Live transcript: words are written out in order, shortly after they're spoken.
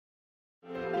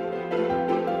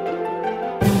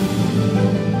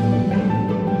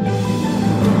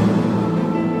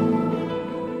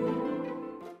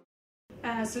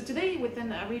So today within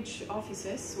ARIJ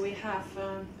offices we have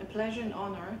a pleasure and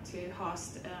honor to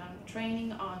host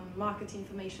training on market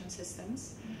information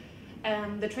systems.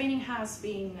 The training has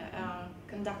been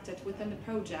conducted within the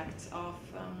project of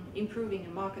improving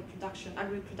market production,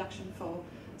 agri-production for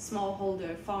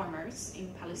smallholder farmers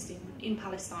in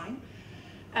Palestine.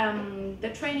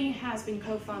 The training has been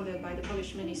co-founded by the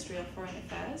Polish Ministry of Foreign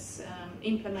Affairs,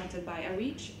 implemented by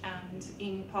ARIJ and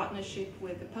in partnership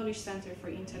with the Polish Center for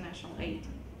International Aid.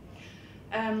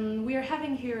 We are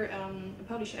having here a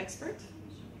Polish expert,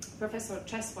 Professor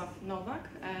Czesław Nowak,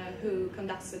 who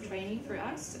conducts the training for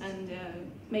us and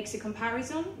makes a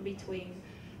comparison between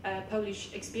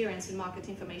Polish experience in market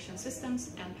information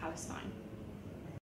systems and Palestine.